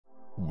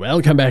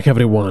Welcome back,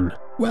 everyone.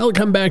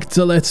 Welcome back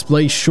to Let's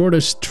Play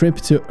Shortest Trip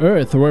to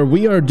Earth, where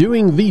we are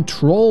doing the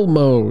troll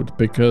mode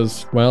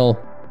because, well,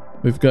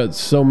 we've got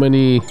so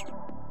many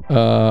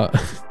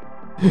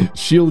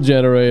shield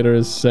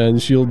generators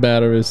and shield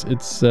batteries.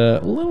 It's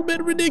a little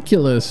bit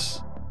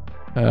ridiculous.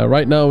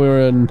 Right now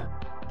we're in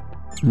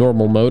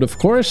normal mode, of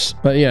course,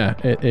 but yeah,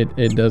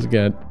 it does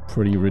get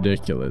pretty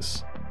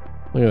ridiculous.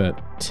 Look at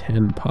that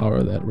 10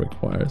 power that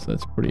requires.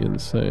 That's pretty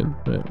insane.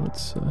 Right,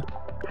 let's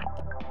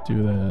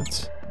do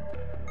that.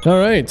 All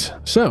right,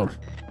 so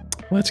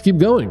let's keep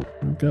going.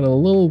 We've got a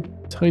little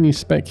tiny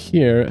speck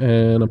here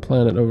and a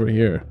planet over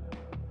here.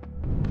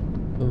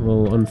 A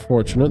little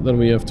unfortunate that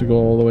we have to go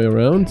all the way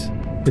around.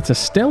 It's a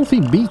stealthy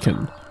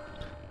beacon.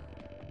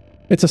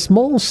 It's a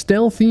small,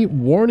 stealthy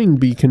warning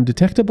beacon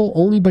detectable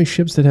only by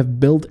ships that have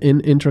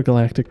built-in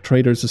Intergalactic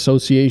Traders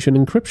Association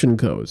encryption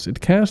codes.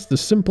 It casts a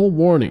simple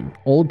warning.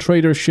 All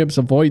trader ships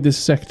avoid this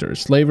sector.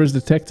 Slavers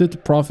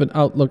detected, profit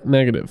outlook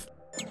negative.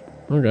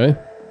 Okay.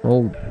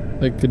 Well,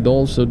 they could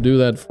also do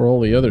that for all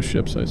the other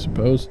ships, I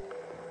suppose.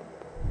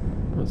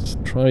 Let's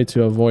try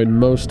to avoid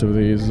most of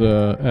these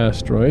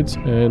asteroids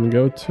and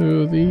go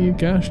to the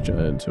gas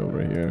giant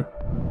over here.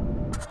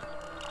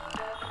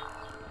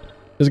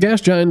 This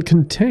gas giant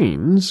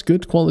contains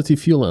good quality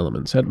fuel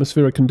elements.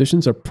 Atmospheric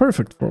conditions are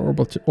perfect for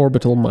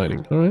orbital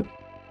mining. Alright.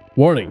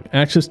 Warning.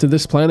 Access to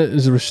this planet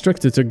is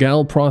restricted to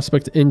Gal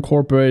Prospect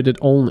Incorporated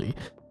only.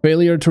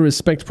 Failure to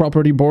respect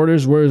property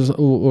borders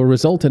will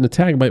result in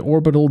attack by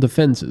orbital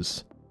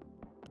defenses.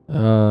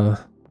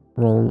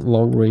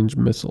 Long-range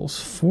missiles.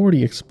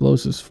 40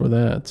 explosives for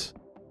that.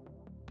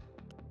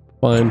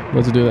 Fine,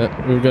 let's do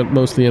that. We've got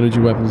mostly energy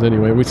weapons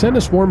anyway. We send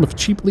a swarm of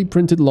cheaply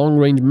printed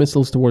long-range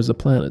missiles towards the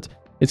planet.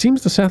 It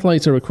seems the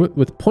satellites are equipped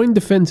with point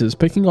defenses,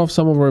 picking off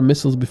some of our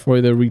missiles before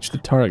they reach the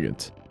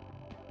target.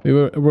 We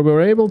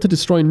were able to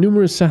destroy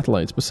numerous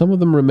satellites, but some of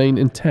them remain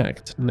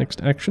intact.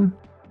 Next action?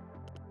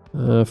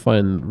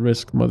 Fine,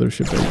 risk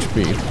mothership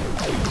HP.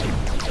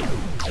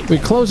 We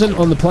close in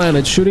on the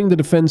planet, shooting the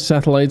defense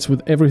satellites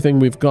with everything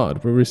we've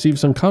got. We receive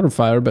some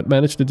counterfire, but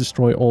managed to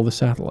destroy all the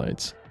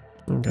satellites.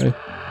 Okay.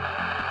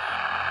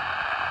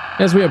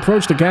 As we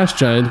approach the gas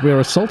giant, we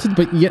are assaulted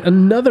by yet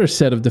another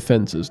set of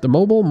defenses. The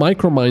mobile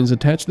micromines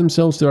attach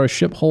themselves to our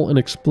ship hull and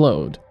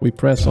explode. We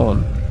press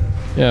on.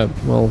 Yeah,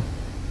 well,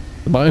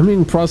 the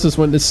mining process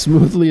went as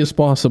smoothly as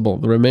possible.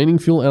 The remaining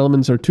fuel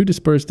elements are too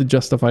dispersed to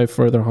justify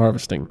further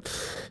harvesting.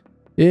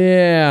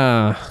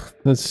 Yeah,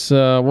 that's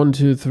 1,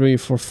 2, 3,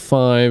 4,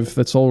 5.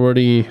 That's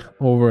already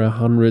over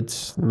 100.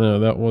 No,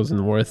 that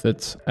wasn't worth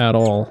it at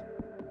all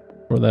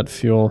for that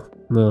fuel.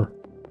 No.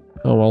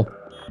 Oh well.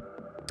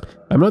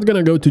 I'm not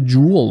gonna go to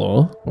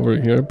Jewel over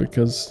here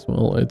because,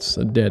 well, it's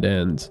a dead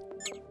end.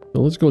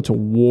 So let's go to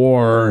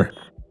War.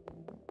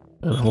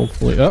 And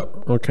hopefully...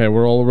 Oh, okay,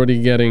 we're already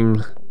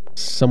getting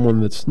someone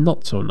that's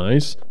not so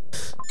nice.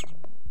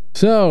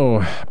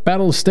 So,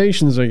 battle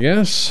stations, I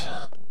guess.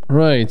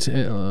 Right.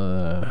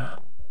 Let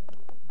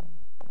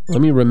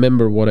me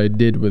remember what I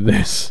did with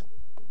this.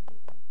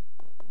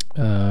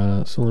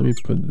 So let me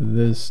put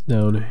this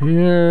down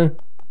here.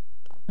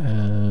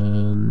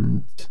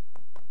 And...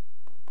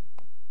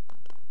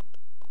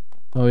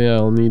 oh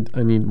yeah,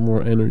 I need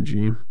more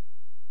energy.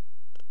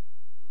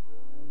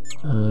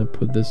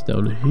 Put this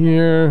down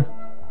here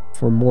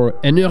for more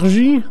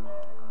energy.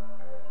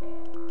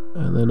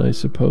 And then I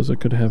suppose I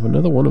could have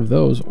another one of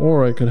those,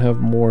 or I could have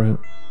more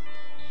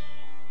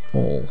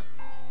hull.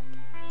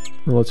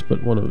 Let's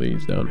put one of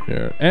these down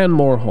here, and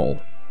more hull.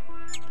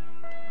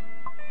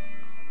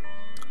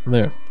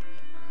 There.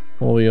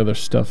 All the other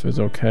stuff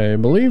is okay, I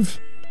believe.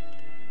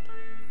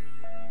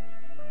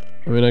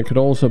 I mean, I could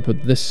also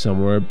put this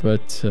somewhere,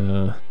 but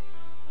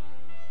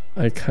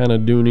I kind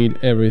of do need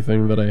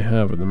everything that I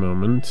have at the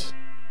moment.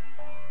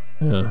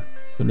 Yeah,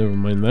 but never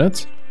mind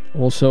that.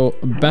 Also,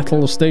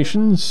 battle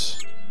stations.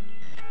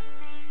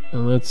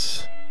 And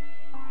let's...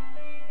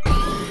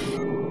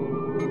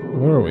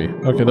 where are we?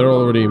 Okay, they're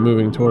already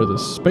moving towards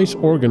us. Space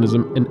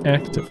organism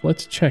inactive.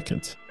 Let's check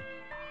it.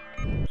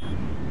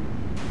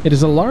 It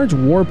is a large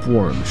warp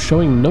worm,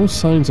 showing no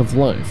signs of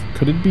life.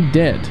 Could it be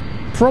dead?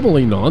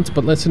 Probably not,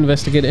 but let's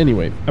investigate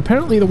anyway.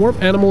 Apparently the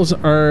warp animals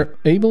are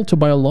able to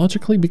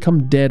biologically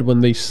become dead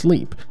when they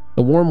sleep.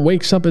 The worm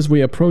wakes up as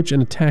we approach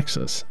and attacks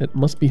us. It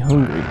must be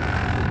hungry.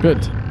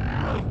 Good.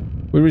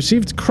 We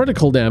received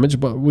critical damage,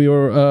 but we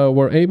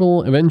were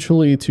able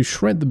eventually to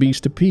shred the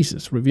beast to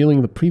pieces,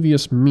 revealing the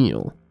previous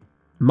meal.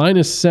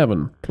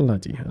 -7.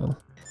 Bloody hell.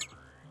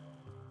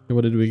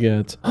 What did we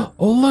get? Oh,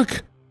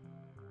 look!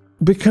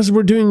 Because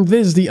we're doing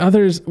this, the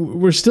others...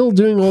 we're still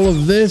doing all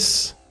of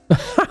this.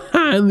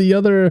 And the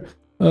other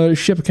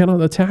ship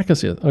cannot attack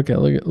us yet. Okay,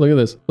 look at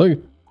this.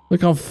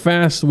 Look how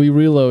fast we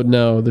reload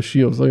now, the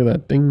shields. Look at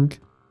that. Ding.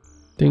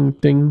 Ding,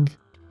 ding.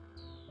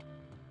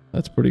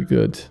 That's pretty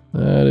good.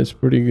 That is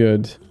pretty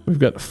good. We've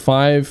got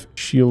 5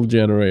 shield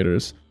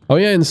generators. Oh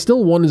yeah, and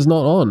still one is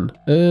not on.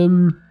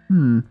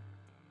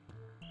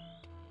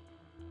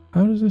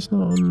 How does this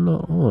not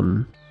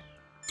on?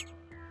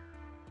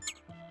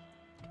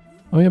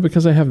 Oh yeah,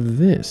 because I have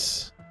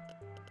this.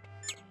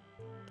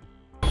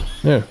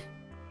 There.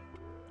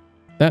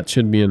 That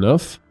should be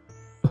enough.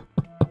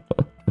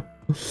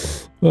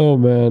 Oh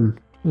man.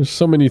 There's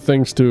so many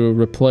things to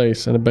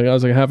replace, and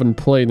because I haven't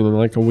played in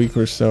like a week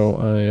or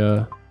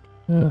so,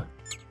 yeah.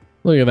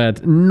 Look at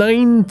that.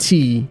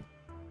 90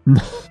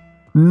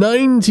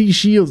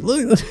 shields.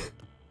 Look.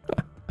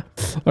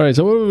 Alright,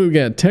 so what do we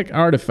get? Tech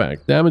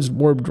artifact. Damaged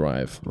warp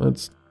drive.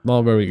 That's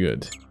not very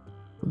good.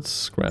 Let's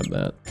scrap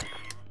that.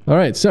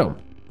 Alright, so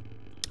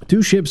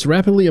 2 ships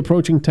rapidly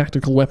approaching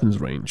tactical weapons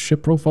range.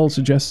 Ship profile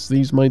suggests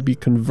these might be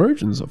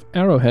conversions of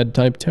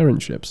Arrowhead-type Terran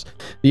ships.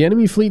 The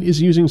enemy fleet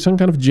is using some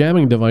kind of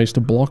jamming device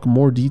to block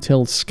more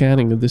detailed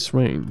scanning of this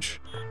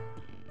range.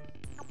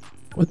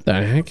 What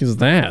the heck is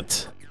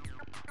that?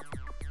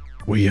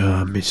 We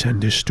are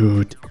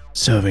misunderstood.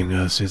 Serving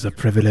us is a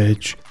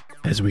privilege,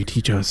 as we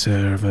teach our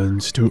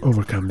servants to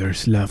overcome their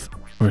sloth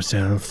for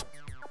self,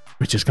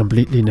 which is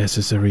completely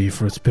necessary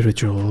for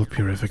spiritual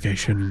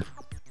purification,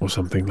 or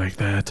something like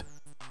that.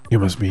 You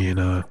must be in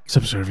a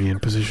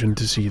subservient position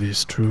to see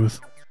this truth.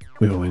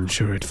 We will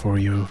ensure it for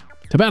you.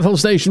 To battle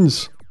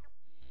stations!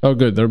 Oh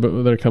good,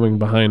 they're coming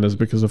behind us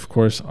because of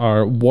course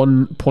our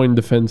 1-point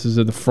defense is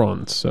at the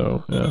front,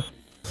 so yeah.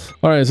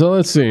 Alright, so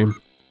let's see.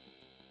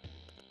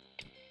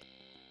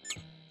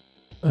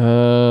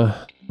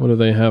 What do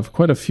they have?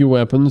 Quite a few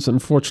weapons.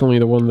 Unfortunately,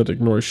 the one that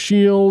ignores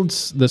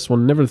shields. This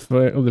one never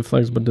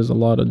deflects but does a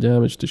lot of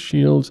damage to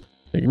shields.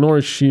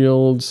 Ignores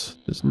shields.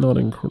 Does not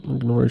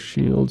ignore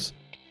shields.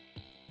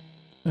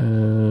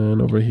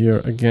 And over here,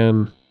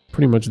 again,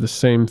 pretty much the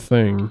same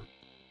thing.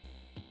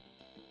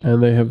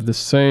 And they have the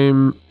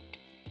same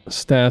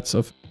stats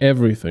of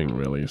everything,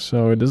 really.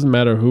 So it doesn't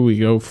matter who we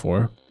go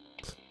for.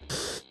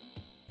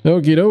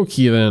 Okie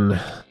dokie, then.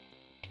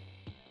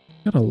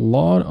 Got a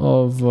lot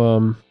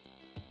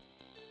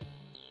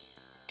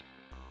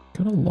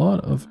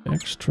of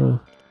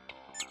extra.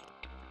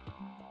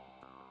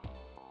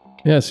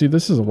 Yeah, see,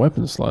 this is a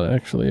weapon slot,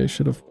 actually. I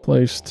should have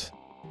placed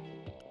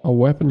a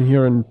weapon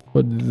here and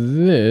put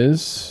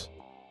this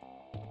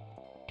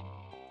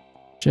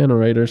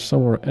generator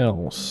somewhere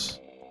else.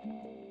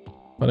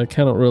 But I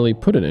cannot really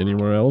put it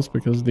anywhere else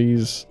because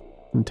these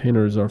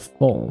containers are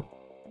full.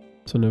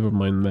 So never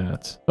mind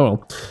that.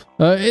 Oh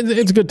well.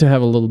 It's good to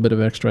have a little bit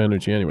of extra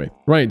energy anyway.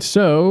 Right,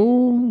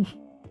 so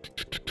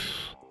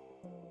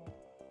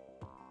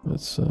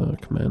let's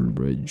command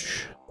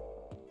bridge.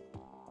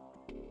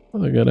 Oh,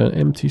 they got an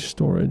empty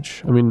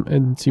storage. I mean,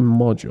 empty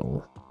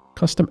module.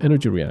 Custom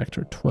energy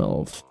reactor,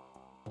 12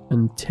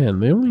 and 10.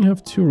 They only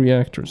have 2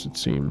 reactors, it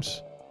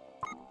seems.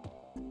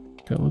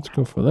 Okay, let's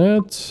go for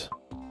that.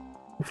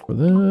 Go for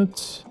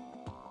that.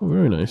 Oh,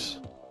 very nice.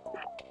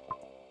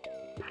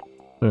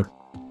 There.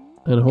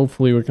 And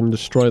hopefully we can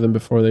destroy them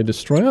before they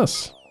destroy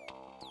us.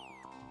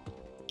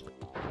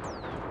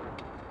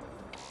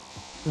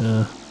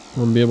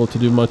 Won't be able to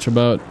do much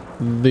about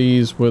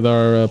these with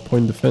our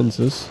point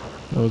defenses.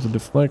 That was a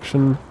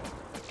deflection.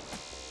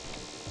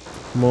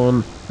 Come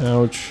on.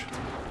 Ouch.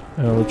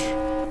 Ouch.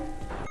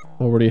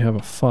 Already have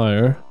a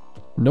fire.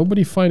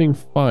 Nobody fighting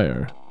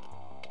fire.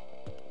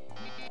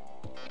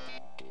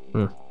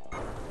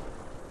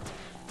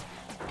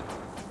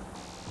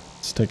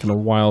 It's taken a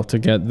while to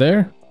get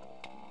there.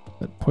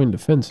 That point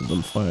defense is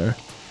on fire.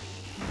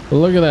 But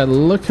look at that.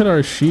 Look at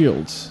our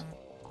shields.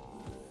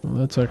 Well,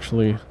 that's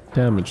actually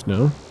damaged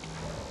now.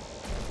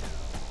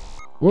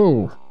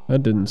 Whoa.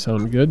 That didn't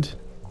sound good.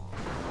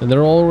 And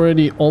they're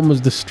already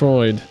almost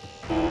destroyed.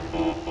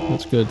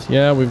 That's good.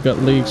 Yeah, we've got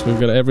leaks. We've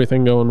got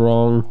everything going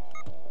wrong.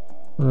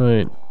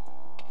 Alright.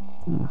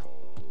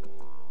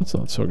 That's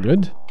not so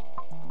good.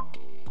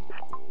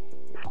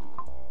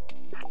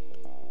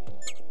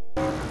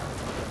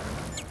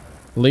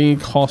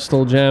 Leak,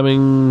 hostile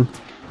jamming,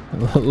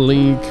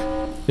 leak,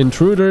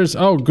 intruders.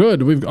 Oh,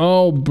 good.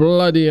 Oh,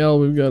 bloody hell.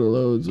 We've got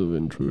loads of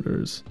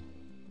intruders.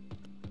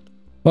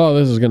 Oh,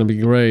 this is going to be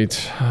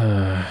great.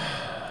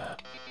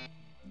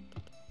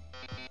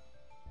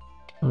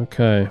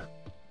 Okay.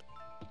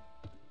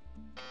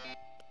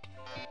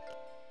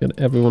 Get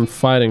everyone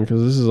fighting,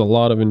 because this is a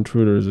lot of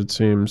intruders, it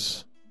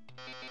seems.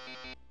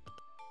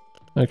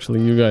 Actually,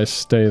 you guys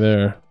stay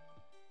there.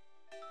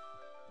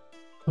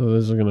 Oh,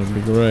 this is gonna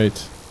be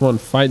great. Come on,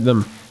 fight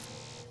them.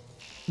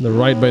 They're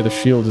right by the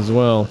shield as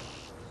well.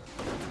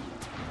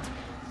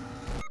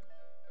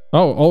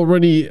 Oh,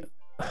 already...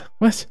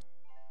 What?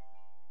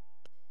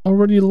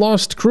 Already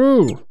lost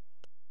crew!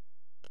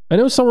 I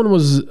know someone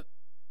was...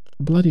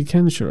 Bloody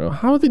Kenshiro.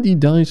 How did he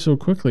die so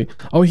quickly?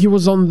 Oh, he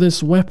was on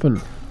this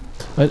weapon.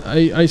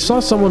 I saw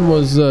someone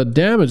was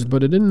damaged,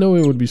 but I didn't know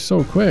it would be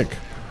so quick.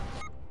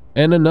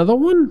 And another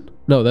one?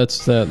 No,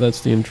 that's the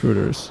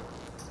intruders.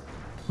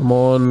 Come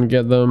on,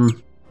 get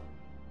them.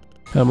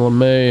 Pamela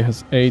May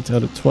has 8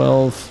 out of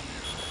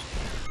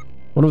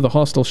 12. One of the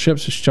hostile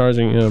ships is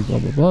charging. Yeah, blah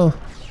blah blah.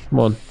 Come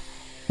on.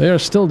 They are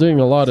still doing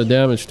a lot of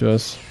damage to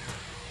us.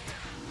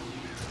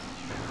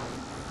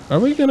 Are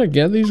we gonna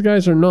get these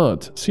guys or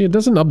not? See, it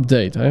doesn't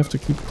update. I have to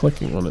keep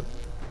clicking on it.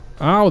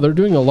 Ow, they're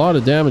doing a lot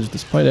of damage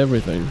despite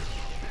everything.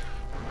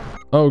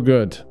 Oh,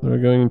 good. They're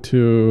going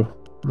to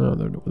No,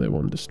 they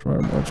won't destroy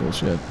our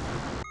modules yet.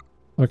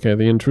 Okay,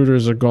 the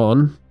intruders are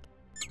gone.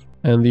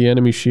 And the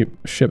enemy ship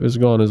is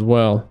gone as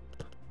well.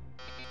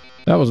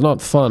 That was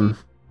not fun.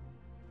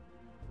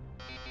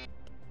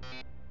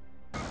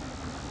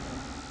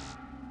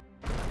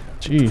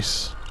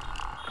 Jeez.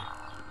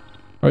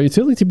 Our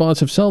utility bots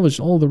have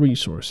salvaged all the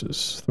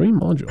resources. 3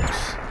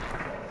 modules.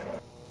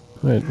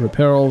 Wait,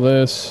 repair all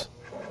this.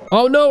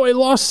 Oh no, I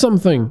lost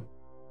something!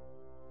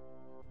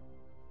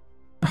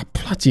 Ah,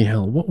 bloody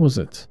hell, what was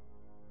it?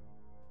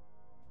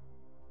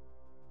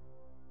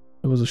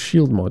 It was a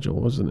shield module,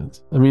 wasn't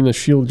it? I mean a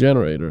shield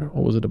generator,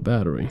 or was it a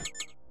battery?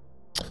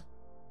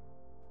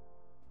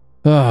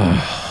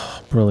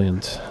 Ah,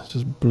 brilliant.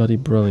 Just bloody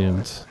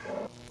brilliant.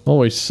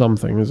 Always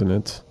something, isn't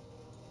it?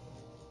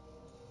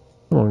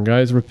 Come on,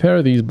 guys,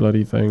 repair these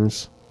bloody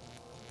things.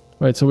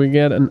 Right, so we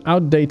get an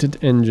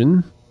outdated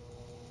engine.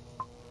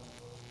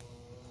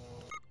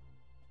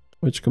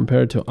 Which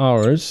compared to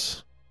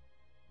ours...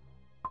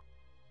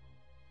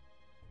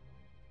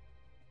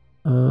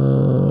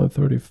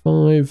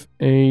 35,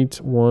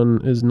 8,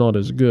 1 is not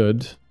as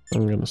good.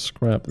 I'm gonna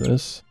scrap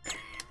this.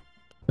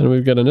 And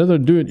we've got another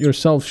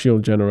do-it-yourself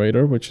shield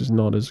generator, which is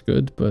not as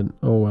good, but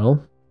oh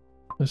well.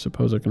 I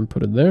suppose I can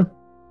put it there.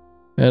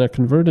 And a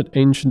converted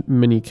ancient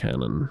mini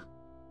cannon.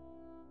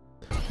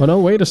 Oh no,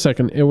 wait a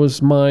second. It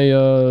was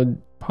my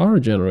power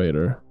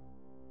generator.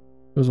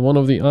 It was one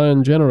of the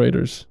ion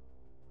generators.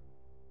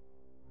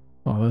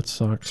 Oh, that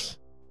sucks.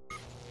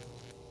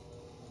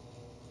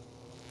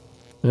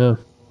 Yeah.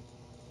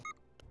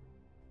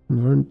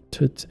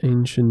 Converted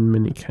ancient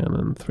mini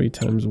cannon, 3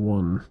 times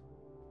 1.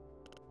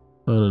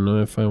 I don't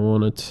know if I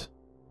want it.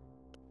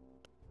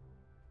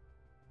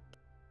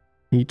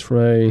 Heat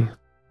ray.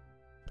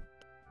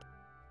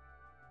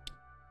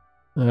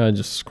 I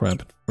just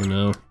scrap it for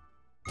now.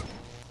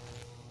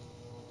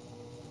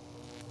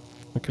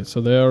 Okay, so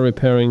they are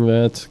repairing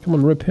that. Come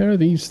on, repair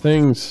these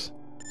things.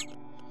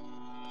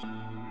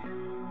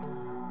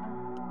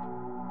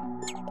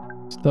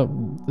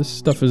 This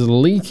stuff is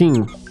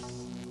leaking.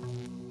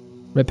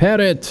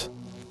 Repair it!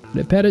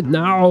 Repair it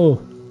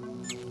now!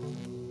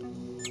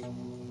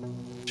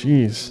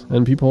 Jeez,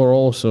 and people are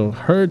also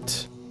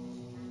hurt.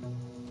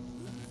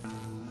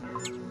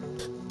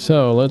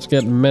 So, let's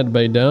get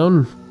medbay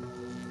down.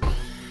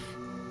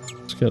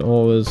 Let's get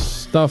all this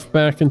stuff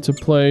back into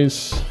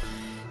place.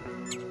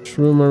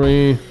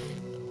 Shroomery.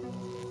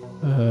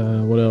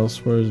 What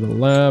else? Where's the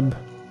lab?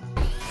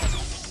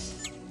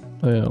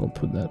 Oh yeah, I'll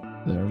put that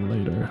there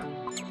later.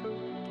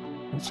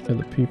 Let's get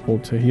the people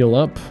to heal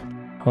up.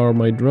 How are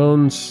my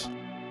drones?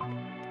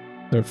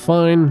 They're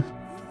fine.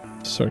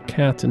 Sir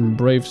Cat and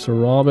Brave Sir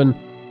Robin.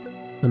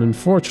 And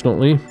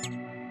unfortunately,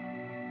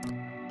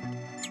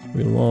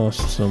 we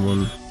lost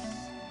someone.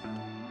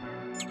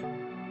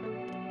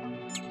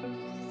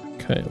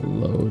 Okay,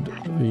 load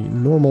the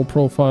normal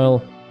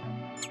profile.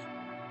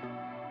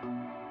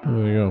 There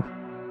we go.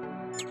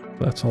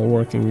 That's all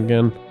working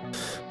again.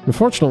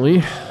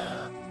 Unfortunately,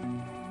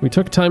 we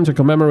took time to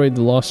commemorate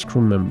the lost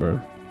crew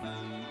member.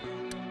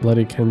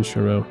 Bloody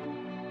Kenshiro.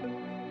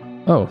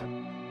 Oh.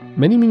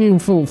 Many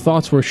meaningful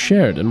thoughts were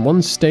shared, and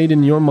one stayed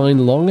in your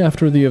mind long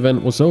after the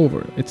event was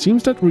over. It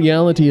seems that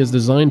reality is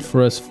designed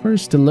for us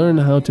first to learn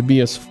how to be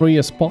as free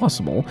as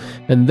possible,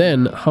 and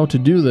then how to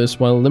do this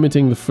while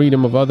limiting the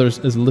freedom of others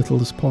as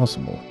little as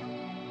possible.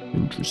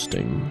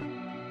 Interesting.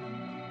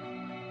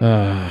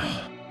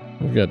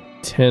 We've got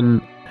 10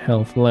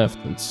 health left.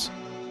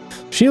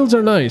 Shields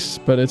are nice,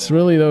 but it's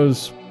really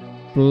those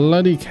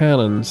bloody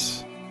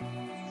cannons.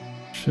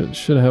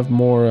 Should have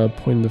more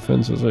point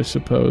defenses, I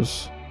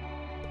suppose.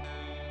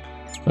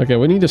 Okay,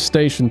 we need a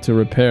station to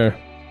repair.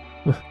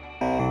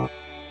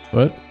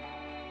 What?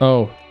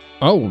 Oh.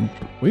 Oh,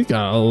 we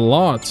got a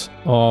lot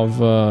of,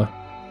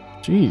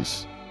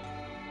 jeez.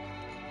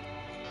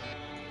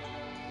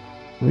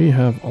 We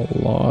have a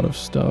lot of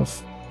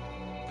stuff.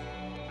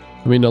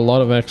 I mean, a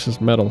lot of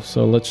excess metal,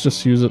 so let's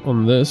just use it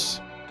on this.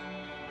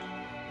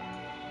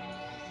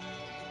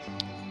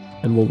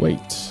 And we'll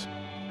wait.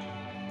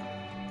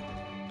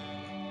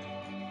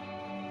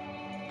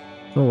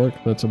 Oh, look,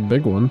 that's a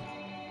big one.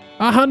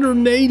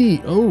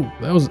 180! Oh,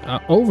 that was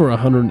over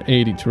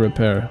 180 to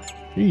repair.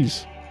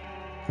 Jeez.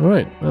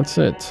 Alright, that's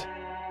it.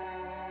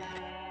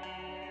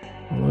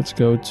 Well, let's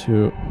go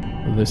to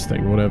this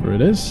thing, whatever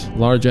it is.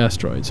 Large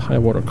asteroids, high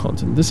water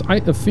content.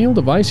 A field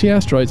of icy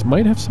asteroids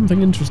might have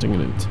something interesting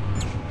in it.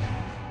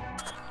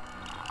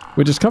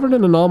 We discovered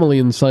an anomaly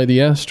inside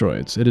the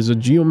asteroids. It is a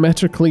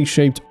geometrically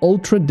shaped,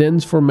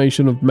 ultra-dense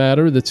formation of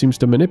matter that seems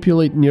to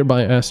manipulate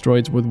nearby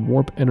asteroids with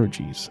warp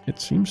energies.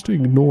 It seems to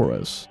ignore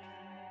us.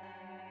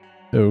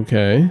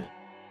 Okay.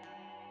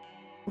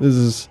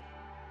 It's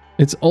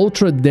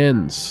ultra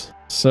dense.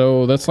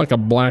 So that's like a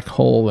black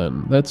hole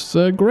then. That's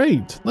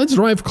great. Let's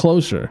drive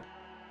closer.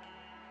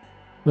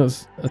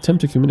 Let's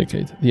attempt to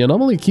communicate. The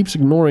anomaly keeps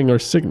ignoring our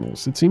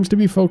signals. It seems to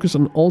be focused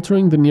on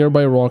altering the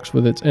nearby rocks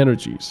with its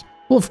energies.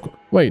 Well, of course.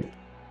 Wait.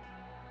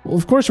 Well,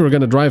 of course we're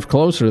going to drive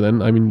closer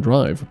then. I mean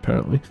drive,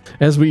 apparently.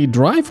 As we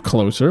drive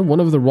closer, one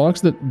of the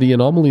rocks that the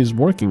anomaly is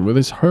working with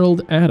is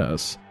hurled at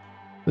us.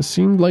 This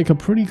seemed like a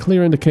pretty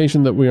clear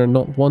indication that we are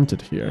not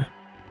wanted here.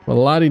 Well,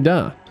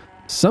 la-di-da.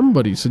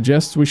 Somebody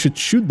suggests we should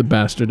shoot the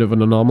bastard of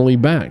an anomaly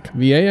back.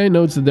 The AI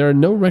notes that there are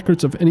no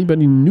records of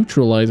anybody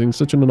neutralizing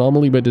such an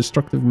anomaly by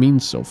destructive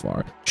means so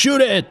far. Shoot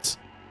it!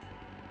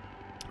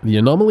 The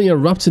anomaly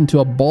erupts into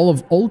a ball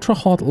of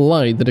ultra-hot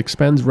light that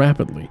expands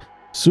rapidly,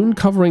 soon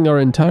covering our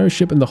entire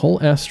ship and the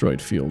whole asteroid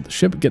field. The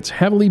ship gets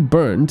heavily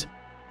burned,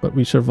 but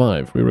we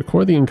survive. We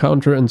record the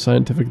encounter and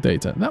scientific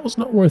data. That was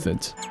not worth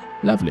it.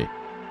 Lovely.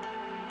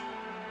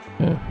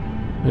 Yeah.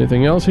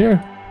 Anything else here?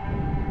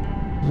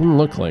 Doesn't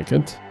look like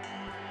it.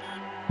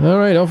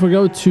 Alright, off we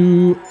go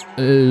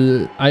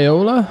to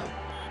Iola.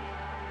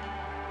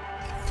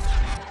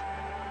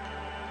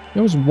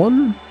 There was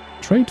one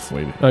trade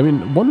fleet. I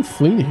mean, one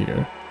fleet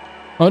here.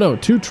 Oh no,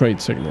 2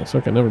 trade signals.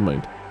 Okay, never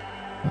mind.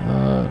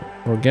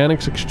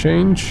 Organics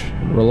exchange.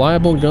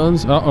 Reliable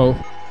guns. Uh-oh.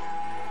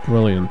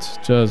 Brilliant.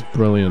 Just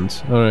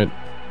brilliant. Alright.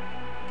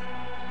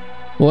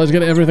 Well, let's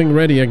get everything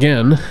ready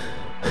again.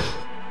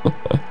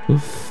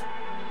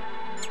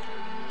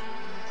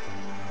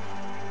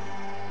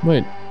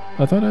 Wait.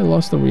 I thought I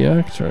lost the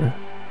reactor.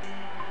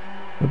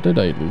 Or did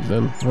I lose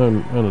them? I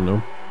don't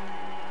know.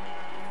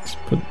 Let's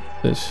put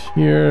this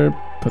here.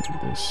 Put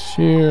this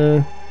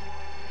here.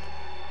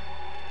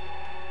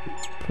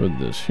 Put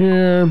this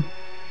here.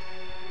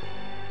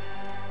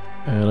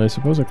 And I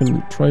suppose I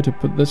can try to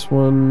put this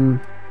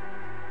one...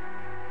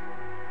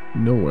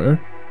 nowhere.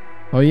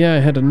 Oh yeah, I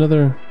had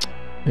another...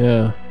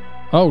 yeah.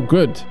 Oh,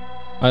 good.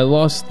 I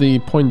lost the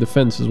point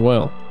defense as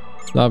well.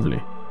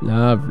 Lovely.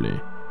 Lovely.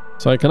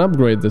 So I can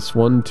upgrade this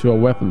one to a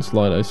weapon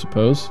slot, I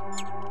suppose.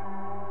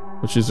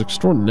 Which is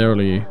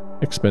extraordinarily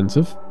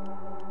expensive.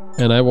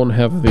 And I won't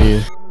have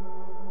the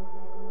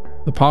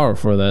power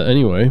for that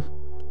anyway.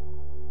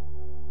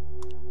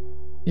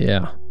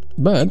 Yeah.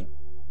 But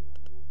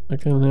I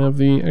can have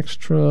the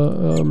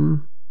extra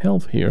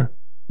health here,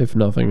 if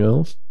nothing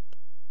else.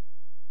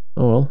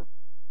 Oh well.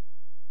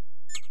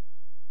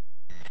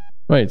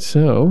 Right,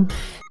 so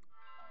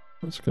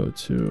let's go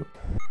to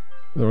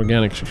the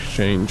organics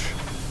exchange.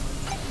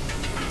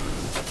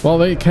 Well,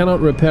 they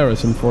cannot repair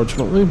us,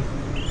 unfortunately.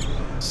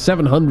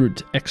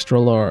 700 extra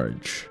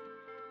large.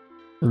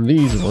 And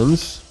these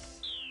ones...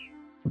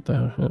 what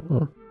the heck?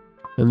 Oh.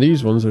 And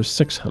these ones are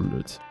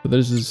 600. But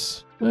this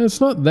is... it's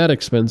not that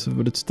expensive,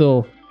 but it's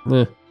still...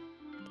 eh.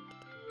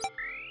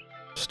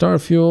 Star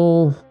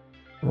fuel.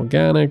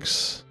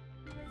 Organics.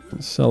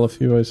 Sell a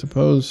few, I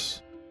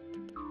suppose.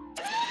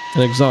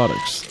 And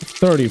exotics.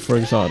 30 for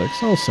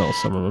exotics. I'll sell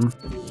some of them.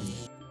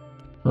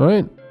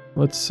 Alright.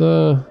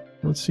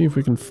 Let's see if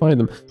we can find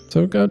them.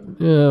 So I've got,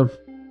 yeah,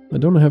 I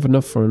don't have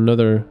enough for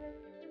another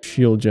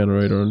shield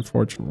generator,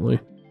 unfortunately.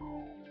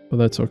 But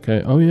that's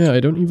okay. Oh yeah, I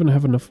don't even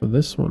have enough for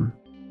this one.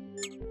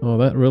 Oh,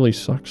 that really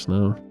sucks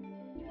now.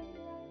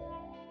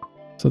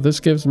 So this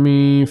gives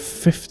me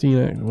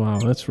 15, wow,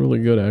 that's really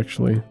good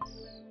actually.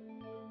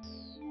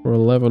 For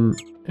 11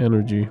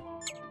 energy.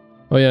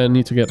 Oh yeah, I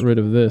need to get rid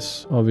of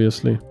this,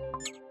 obviously.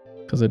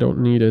 Because I don't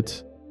need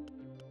it.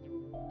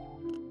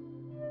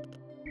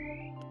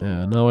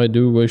 Yeah, now I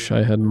do wish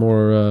I had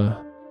more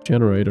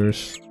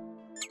generators.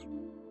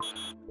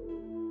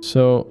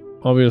 So,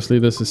 obviously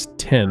this is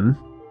 10.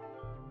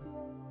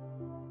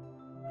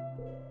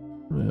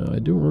 Yeah, I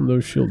do want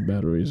those shield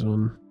batteries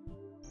on.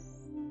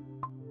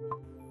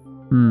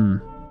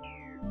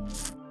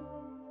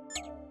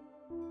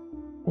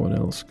 What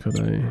else could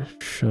I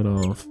shut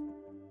off?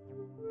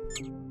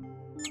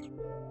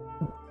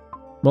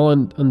 Well,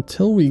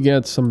 until we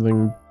get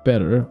something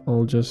better,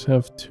 I'll just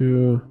have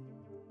to...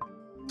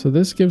 So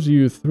this gives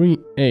you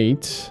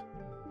 3-8.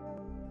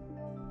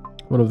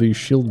 One of these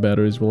shield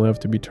batteries will have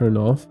to be turned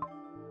off.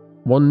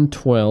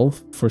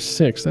 112 for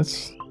 6.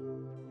 That's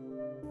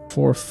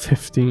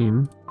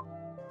 415.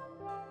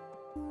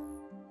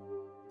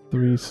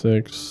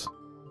 3-6.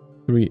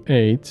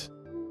 3-8.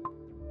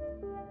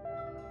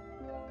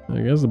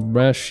 I guess the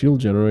brass shield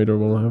generator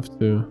will have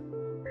to...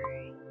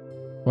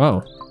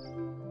 Wow.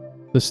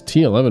 This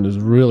T11 is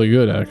really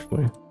good,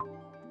 actually.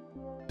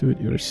 Do it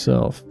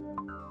yourself.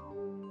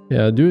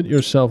 Yeah, do it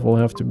yourself will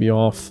have to be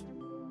off.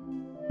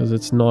 Because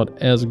it's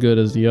not as good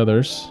as the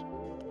others.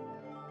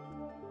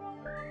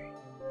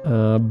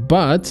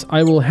 But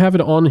I will have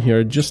it on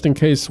here just in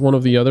case one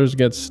of the others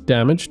gets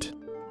damaged.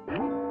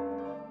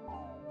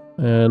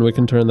 And we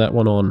can turn that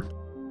one on.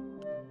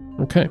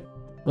 Okay.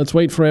 Let's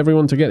wait for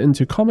everyone to get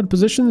into combat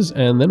positions,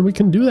 and then we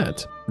can do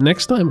that.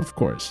 Next time, of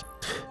course.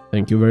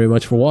 Thank you very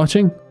much for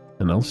watching,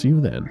 and I'll see you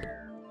then.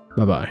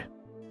 Bye-bye.